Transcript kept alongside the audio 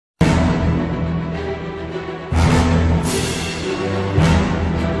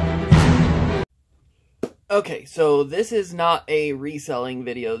Okay, so this is not a reselling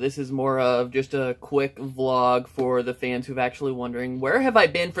video. This is more of just a quick vlog for the fans who've actually wondering, where have I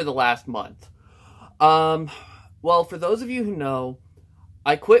been for the last month? Well, for those of you who know,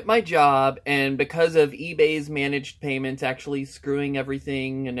 I quit my job, and because of eBay's managed payments actually screwing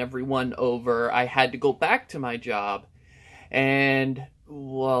everything and everyone over, I had to go back to my job. And,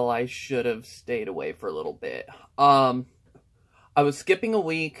 well, I should have stayed away for a little bit. I was skipping a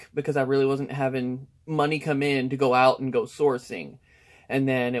week because I really wasn't having money come in to go out and go sourcing. And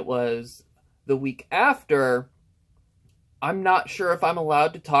then it was the week after. I'm not sure if I'm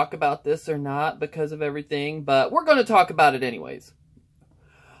allowed to talk about this or not because of everything, but we're going to talk about it anyways.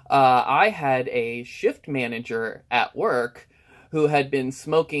 I had a shift manager at work who had been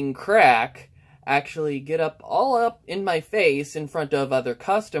smoking crack actually get all up in my face in front of other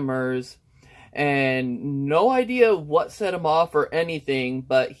customers, and no idea what set him off or anything,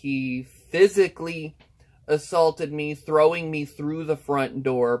 but he physically assaulted me, throwing me through the front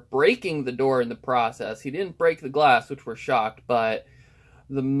door, breaking the door in the process. He didn't break the glass, which we're shocked, but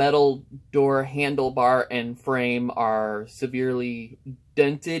the metal door handlebar and frame are severely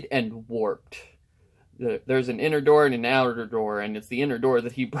dented and warped. There's an inner door and an outer door, and it's the inner door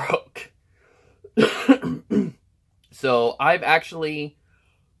that he broke. So I've actually,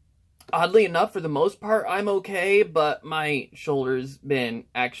 oddly enough, for the most part, I'm okay, but my shoulder's been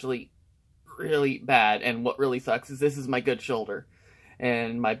actually really bad, and what really sucks is this is my good shoulder,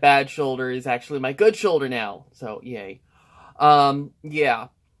 and my bad shoulder is actually my good shoulder now, so yay. Yeah,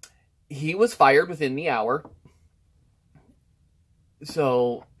 he was fired within the hour,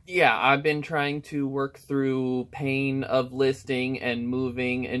 so yeah, I've been trying to work through pain of listing and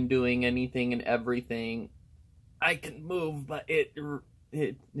moving and doing anything and everything. I can move, but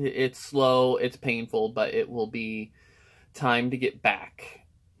it's slow, it's painful, but it will be time to get back.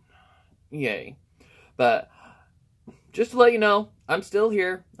 Yay. But just to let you know, I'm still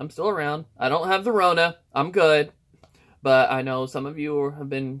here. I'm still around. I don't have the Rona. I'm good. But I know some of you have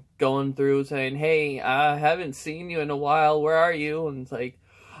been going through saying, hey, I haven't seen you in a while. Where are you? And it's like,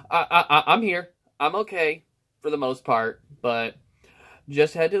 I'm here. I'm okay for the most part. But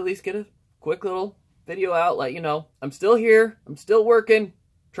just had to at least get a quick little video out, let you know. I'm still here. I'm still working.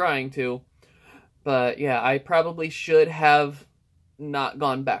 Trying to. But yeah, I probably should have not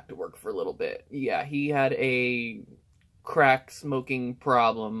gone back to work for a little bit. Yeah, he had a crack smoking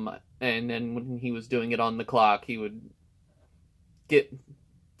problem, and then when he was doing it on the clock, he would get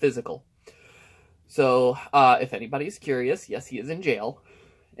physical. So, if anybody's curious, yes, he is in jail.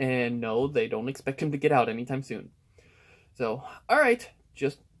 And no, they don't expect him to get out anytime soon. So, alright,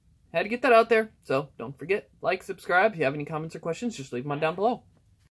 just had to get that out there. So, don't forget, like, subscribe. If you have any comments or questions, just leave them on down below.